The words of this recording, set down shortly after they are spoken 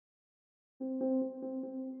नाली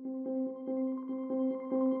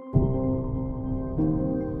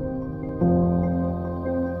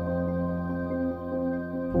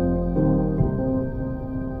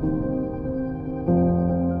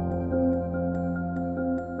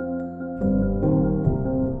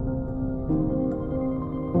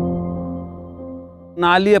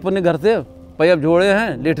अपने घर से पाइप जोड़े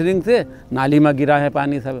हैं, लेटरिंग से नाली में गिरा है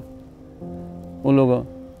पानी सब। उन लोग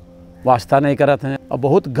वास्ता नहीं करते हैं और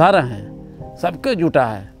बहुत घर हैं, सबके जुटा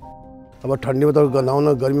है। अब ठंडी में तो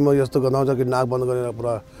गनाउन, गर्मी में यस्तो गनाउँछ कि नाक बन्द गरेर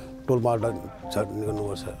पुरा टोलबाट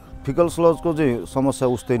निकाल्नुपर्छ। फिकल स्लजको चाहिँ समस्या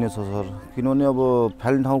उस्तै नै छ सर, किनभने अब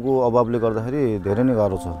फाल्ने ठाउँको अभावले गर्दाखेरि धेरै नै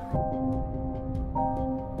गाह्रो छ।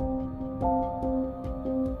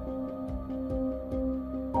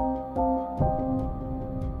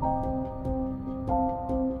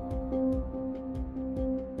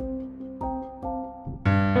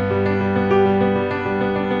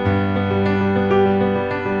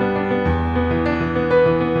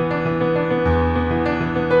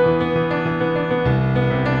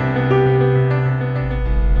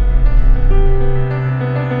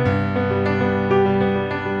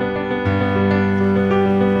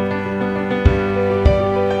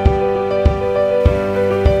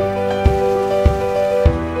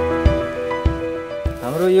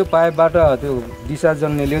 यो पाइपबाट त्यो डिस्चार्ज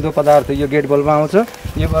गर्ने लेदो पदार्थ यो गेट बलमा आउँछ।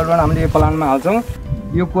 यो बलबाट हामीले यो प्लान्टमा हाल्छौँ।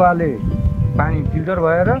 यो कुवाले पानी फिल्टर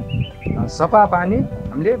भएर सफा पानी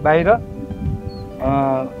हामीले बाहिर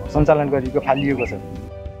सञ्चालन गरेको फालिएको छ।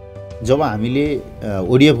 जब हामीले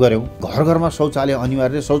ओडिएफ गऱ्यौँ, घर घरमा शौचालय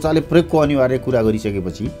अनिवार्य, शौचालय प्रयोगको अनिवार्य कुरा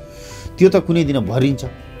गरिसकेपछि त्यो त कुनै दिन भरिन्छ।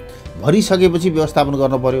 भरिसकेपछि व्यवस्थापन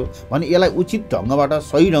गर्नु पर्यो भने यसलाई उचित ढङ्गबाट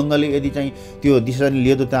सही ढङ्गले यदि चाहिँ त्यो डिस्चार्ज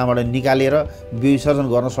लेदो त्यहाँबाट निकालेर विसर्जन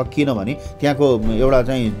गर्न सकिएन भने त्यहाँको एउटा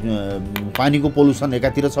चाहिँ पानीको पोल्युसन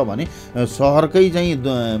एकातिर छ भने सहरकै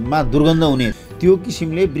चाहिँ मा दुर्गन्ध हुने, त्यो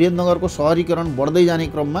किसिमले वीरेन्द्रनगरको सहरीकरण बढ्दै जाने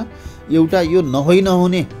क्रममा एउटा यो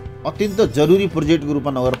नहुने अत्यन्त जरुरी प्रोजेक्टको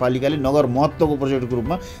रूपमा नगरपालिकाले नगर महत्त्वको प्रोजेक्टको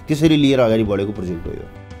रूपमा त्यसरी लिएर अगाडि बढेको प्रोजेक्ट हो यो।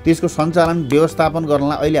 त्यसको सञ्चालन व्यवस्थापन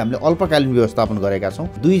गर्नलाई अहिले हामीले अल्पकालीन व्यवस्थापन गरेका छौँ।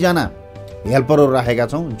 2 जना हेल्परहरू राखेका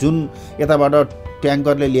छौँ, जुन यताबाट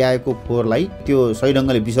ट्याङ्करले ल्याएको फोहोरलाई त्यो सही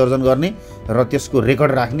ढङ्गले विसर्जन गर्ने र त्यसको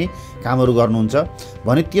रेकर्ड राख्ने कामहरू गर्नुहुन्छ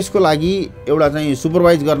भने त्यसको लागि एउटा चाहिँ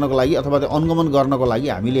सुपरभाइज गर्नको लागि अथवा त्यो अनुगमन गर्नको लागि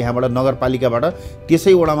हामीले यहाँबाट नगरपालिकाबाट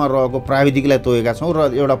त्यसै वडामा रहेको प्राविधिकलाई तोकेका छौँ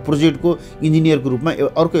र एउटा प्रोजेक्टको इन्जिनियरको रूपमा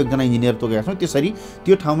अर्को एकजना इन्जिनियर तोकेका छौँ। त्यसरी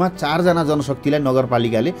त्यो ठाउँमा 4 जना जनशक्तिलाई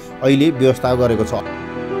नगरपालिकाले अहिले व्यवस्था गरेको छ।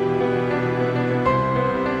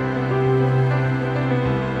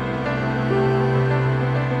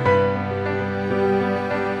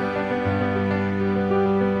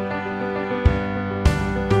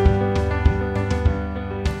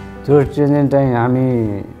 त्यो ट्रेनिङ चाहिँ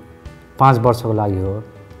हामी 5 वर्षको लागि हो।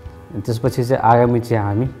 त्यसपछि चाहिँ आगामी चाहिँ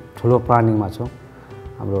हामी ठुलो प्लानिङमा छौँ।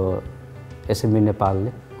 हाम्रो एसएमबी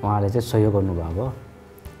नेपालले उहाँले चाहिँ सहयोग गर्नुभएको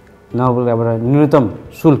नगरपालिकाबाट न्यूनतम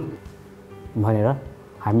शुल्क भनेर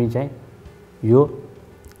हामी चाहिँ यो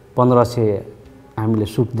 1500 हामीले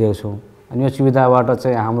शुल्क दिएको छौँ। अनि यो सुविधाबाट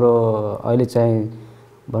चाहिँ हाम्रो अहिले चाहिँ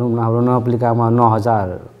भनौँ न हाम्रो नगरपालिकामा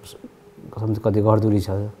 9000 कति घरधुरी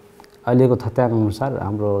छ। अहिलेको तथ्याङ्क अनुसार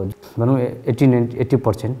हाम्रो भनौँ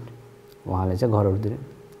 80% उहाँले चाहिँ घरहरू दिने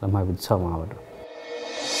लम्बावधि छ उहाँबाट।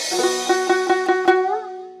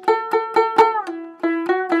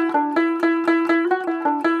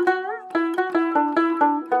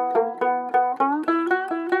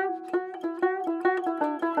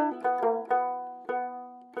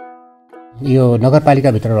 यो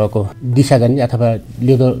नगरपालिकाभित्र रहेको दिशाजन्य अथवा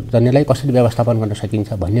लेदो जन्यलाई कसरी व्यवस्थापन गर्न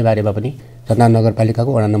सकिन्छ भन्ने बारेमा पनि चन्दन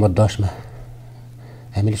नगरपालिकाको वडा नम्बर 10 मा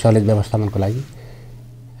हामीले सलेज व्यवस्थापनको लागि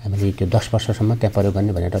हामीले त्यो 10 वर्षसम्म त्यहाँ प्रयोग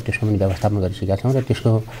गर्ने भनेर त्यसको पनि व्यवस्थापन गरिसकेका छौँ र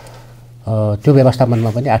त्यसको त्यो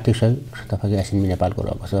व्यवस्थापनमा पनि आर्थिक सहयोग तपाईँको एसएमबी नेपालको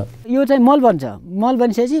रहेको छ। यो चाहिँ मल बन्छ। मल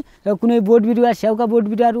बनिसकेपछि र कुनै बोट बिरुवा, स्याउका बोट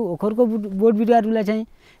बिरुवाहरू, ओखरको बोट बिरुवाहरूलाई चाहिँ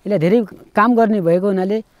यसलाई धेरै काम गर्ने भएको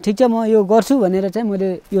हुनाले ठिक छ म यो गर्छु भनेर चाहिँ मैले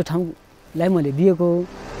यो ठाउँलाई मैले दिएको हो।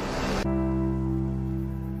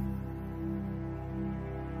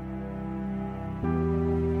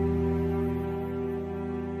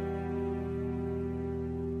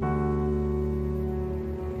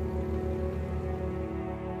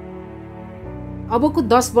 अबको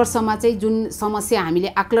 10 वर्षमा चाहिँ जुन समस्या हामीले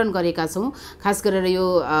आकलन गरेका छौँ, खास गरेर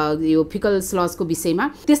यो फिकल स्लजको विषयमा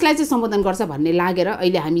त्यसलाई चाहिँ सम्बोधन गर्छ भन्ने लागेर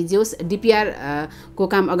अहिले हामी जे होस् डिपिआर को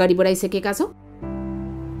काम अगाडि बढाइसकेका छौँ।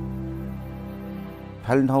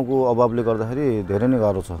 फाल्ने ठाउँको अभावले गर्दाखेरि धेरै नै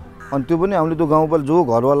गाह्रो छ। अनि त्यो पनि हामीले त्यो गाउँपालिका जो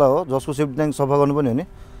घरवाला हो जसको सेफ्टी ट्याङ्क सफा गर्नु पनि हो नि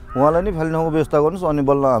उहाँलाई नै फाल्ने ठाउँको व्यवस्था गर्नुहोस् अनि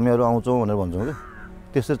बल्ल हामीहरू आउँछौँ भनेर भन्छौँ कि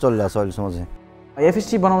त्यस्तै चलिरहेको छ अहिलेसम्म चाहिँ।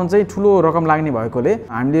 एफएसटी बनाउन चाहिँ ठुलो रकम लाग्ने भएकोले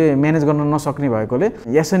हामीले म्यानेज गर्न नसक्ने भएकोले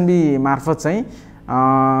एसएनबी मार्फत चाहिँ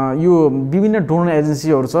यो विभिन्न डोनर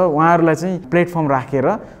एजेन्सीहरू छ उहाँहरूलाई चाहिँ प्लेटफर्म राखेर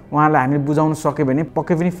उहाँलाई हामीले बुझाउन सक्यो भने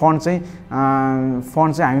पक्कै पनि फन्ड चाहिँ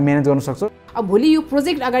हामी म्यानेज गर्न सक्छौँ। अब भोलि यो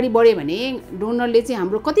प्रोजेक्ट अगाडि बढ्यो भने डोनरले चाहिँ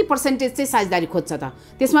हाम्रो कति पर्सेन्टेज चाहिँ साझेदारी खोज्छ त,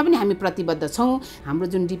 त्यसमा पनि हामी प्रतिबद्ध छौँ। हाम्रो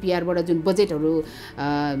जुन डिपिआरबाट जुन बजेटहरू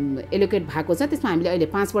एलोकेट भएको छ त्यसमा हामीले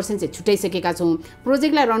अहिले 5% चाहिँ छुट्याइसकेका छौँ।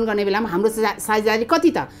 प्रोजेक्टलाई रन गर्ने बेलामा हाम्रो साझेदारी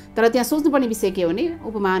कति त, तर त्यहाँ सोच्नुपर्ने विषय के हो भने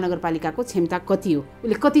उपमहानगरपालिकाको क्षमता कति हो,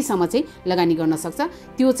 उसले कतिसम्म चाहिँ लगानी गर्न सक्छ,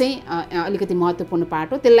 त्यो चाहिँ अलिकति महत्त्वपूर्ण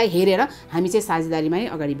पार्ट हो। त्यसलाई हेरेर हामी चाहिँ साझेदारीमा नै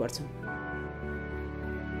अगाडि बढ्छौँ।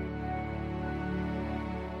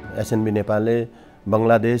 एसएनबी नेपालले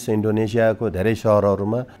बङ्गलादेश इन्डोनेसियाको धेरै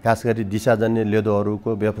सहरहरूमा खास गरी दिशाजन्य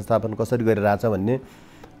लेदोहरूको व्यवस्थापन कसरी गरिरहेछ भन्ने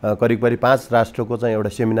करिब 5 राष्ट्रको चाहिँ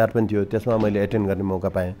एउटा सेमिनार पनि थियो, त्यसमा मैले एटेन्ड गर्ने मौका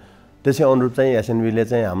पाएँ। त्यसै अनुरूप चाहिँ एसएनबीले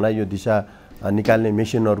चाहिँ हामीलाई यो दिशा निकाल्ने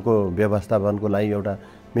मेसिनहरूको व्यवस्थापनको लागि एउटा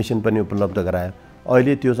मेसिन पनि उपलब्ध गरायो।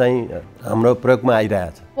 अहिले त्यो चाहिँ हाम्रो प्रयोगमा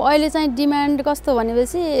आइरहेछ। अहिले चाहिँ डिमान्ड कस्तो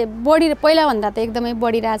भनेपछि पहिलाभन्दा त एकदमै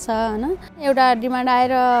बढिरहेछ हैन। एउटा डिमान्ड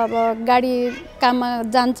आएर अब गाडी काममा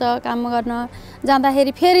जान्छ, काम गर्न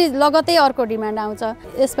जाँदाखेरि फेरि लगतै अर्को डिमान्ड आउँछ।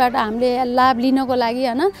 यसबाट हामीले लाभ लिनको लागि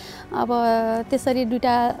हैन अब त्यसरी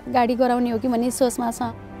दुईटा गाडी गराउने हो कि भन्ने सोचमा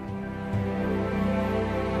छ।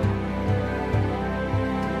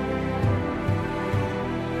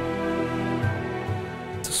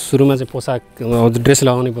 सुरुमा चाहिँ पोसाक ड्रेस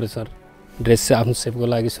लगाउनै पर्छ सर। ड्रेस चाहिँ आफ्नो सेफको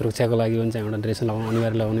लागि सुरक्षाको लागि पनि चाहिँ एउटा ड्रेस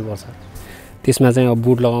अनिवार्य लगाउनै पर्छ। त्यसमा चाहिँ अब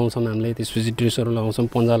बुट लगाउँछौँ हामीले, त्यसपछि ड्रेसहरू लगाउँछौँ,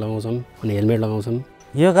 पन्जा लगाउँछौँ अनि हेलमेट लगाउँछौँ।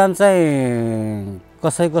 यो काम चाहिँ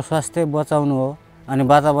कसैको स्वास्थ्य बचाउनु हो अनि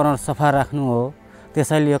वातावरण सफा राख्नु हो,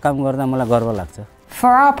 त्यसैले यो काम गर्दा मलाई गर्व लाग्छ।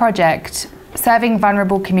 For our project, serving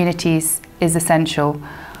vulnerable communities is essential.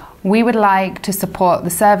 We would like to support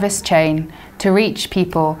the service chain to reach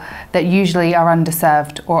people that usually are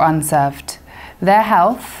underserved or unserved. Their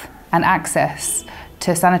health and access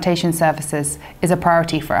to sanitation services is a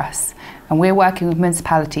priority for us, and we're working with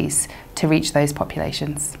municipalities to reach those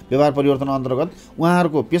populations. व्यवहार परिवर्तन अन्तर्गत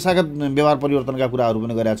उहाँहरूको पेशागत व्यवहार परिवर्तनका कुराहरू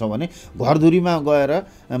पनि गरेका छौँ भने घरधुरीमा गएर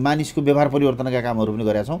मानिसको व्यवहार परिवर्तनका कामहरू पनि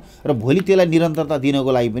गरेका छौँ र भोलि त्यसलाई निरन्तरता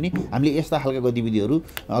दिनको लागि पनि हामीले यस्ता खालका गतिविधिहरू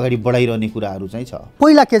अगाडि बढाइरहने कुराहरू चाहिँ छ।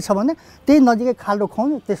 पहिला के छ भने त्यही नजिकै खाल्डो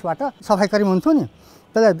खुवाउने, त्यसबाट सफाइकर्मी हुन्थ्यो नि,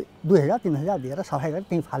 त्यसलाई 2000-3000 दिएर सफाइ गरी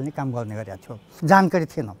त्यहीँ फाल्ने काम गर्ने गरेका छौँ। जानकारी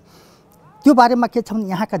थिएन त्यो बारेमा। के छ भने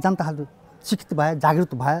यहाँका जनताहरू शिक्षित भए,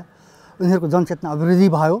 जागृत भए, उनीहरूको जनचेतना अभिवृद्धि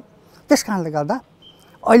भयो। त्यस कारणले गर्दा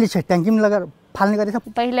अहिले चाहिँ ट्याङ्कीमा लगेर फाल्ने गरेछ।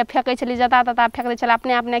 पहिले फेकै छलै, जतातता फेक्दै छलै,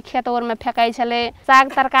 अपने अपने खेतहरूमा फेकाइ छलै।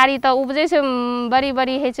 साग तरकारी त उपजै छै, बड़ी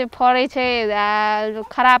बड़ी होइ छै, फरै छै,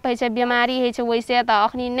 खराब होइ छै, बीमारी होइ छै, वैसे त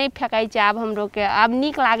अखनी नै फेकाइ छै। आब हमरो के आब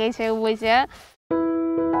नीक लागै छै वैसे।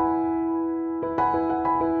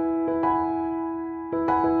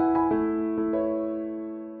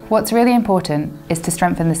 What's really important is to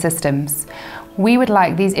strengthen the systems. We would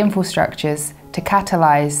like these infrastructures to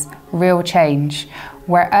catalyse real change,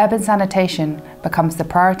 where urban sanitation becomes the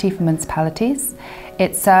priority for municipalities.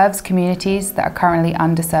 It serves communities that are currently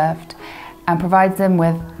underserved and provides them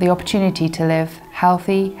with the opportunity to live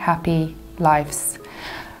healthy, happy lives.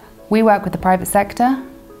 We work with the private sector,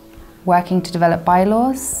 working to develop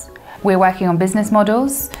bylaws. We're working on business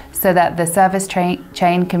models so that the service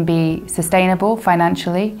chain can be sustainable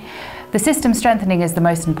financially. The system strengthening is the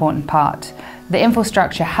most important part. The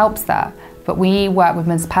infrastructure helps that, but we work with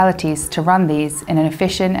municipalities to run these in an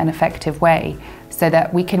efficient and effective way so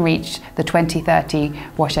that we can reach the 2030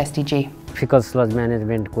 WASH SDG. Fickle sludge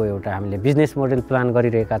म्यानेजमेन्टको एउटा हामीले business model plan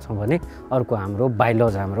गरिरहेका छौँ भने अर्को हाम्रो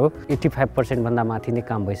बाइलज हाम्रो 85% भन्दा माथि नै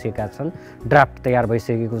काम भइसकेका छन्। ड्राफ्ट तयार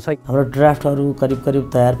भइसकेको छ। हाम्रो ड्राफ्टहरू करिब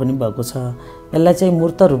तयार पनि भएको छ। यसलाई चाहिँ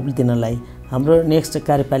मूर्त रूप दिनलाई हाम्रो नेक्स्ट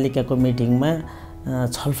कार्यपालिकाको मिटिङमा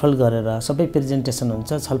छलफल गरेर सबै प्रेजेन्टेसन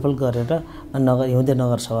हुन्छ, छलफल गरेर नगर हिउँदे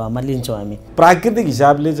नगरसभामा लिन्छौँ हामी। प्राकृतिक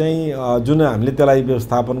हिसाबले चाहिँ जुन हामीले त्यसलाई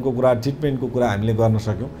व्यवस्थापनको कुरा, ट्रिटमेन्टको कुरा हामीले गर्न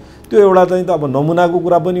सक्यौँ, त्यो एउटा चाहिँ त अब नमुनाको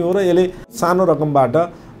कुरा पनि हो र यसले सानो रकमबाट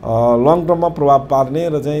लङ टर्ममा प्रभाव पार्ने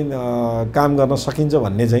र चाहिँ काम गर्न सकिन्छ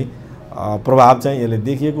भन्ने चाहिँ प्रभाव चाहिँ यसले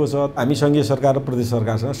देखिएको छ। हामी सङ्घीय सरकार र प्रदेश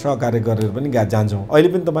सरकारसँग सहकार्य गरेर पनि जान्छौँ। अहिले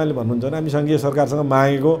पनि तपाईँले भन्नुहुन्छ भने हामी सङ्घीय सरकारसँग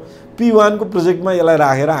मागेको P1 को प्रोजेक्टमा यसलाई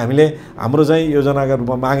राखेर हामीले हाम्रो चाहिँ योजनाका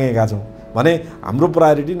रूपमा मागेका छौँ भने हाम्रो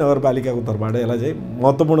प्रायोरिटी नगरपालिकाको तर्फबाट यसलाई चाहिँ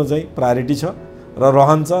महत्त्वपूर्ण चाहिँ प्रायोरिटी छ र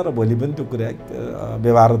रहन्छ र भोलि पनि त्यो कुरा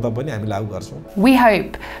व्यवहारता पनि हामी लागू गर्छौँ। We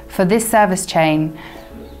hope for this service chain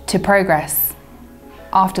to progress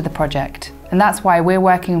after the project, and that's why we're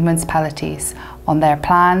working with municipalities on their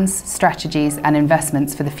plans, strategies and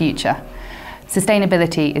investments for the future.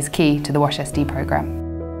 Sustainability is key to the WASH SD programme.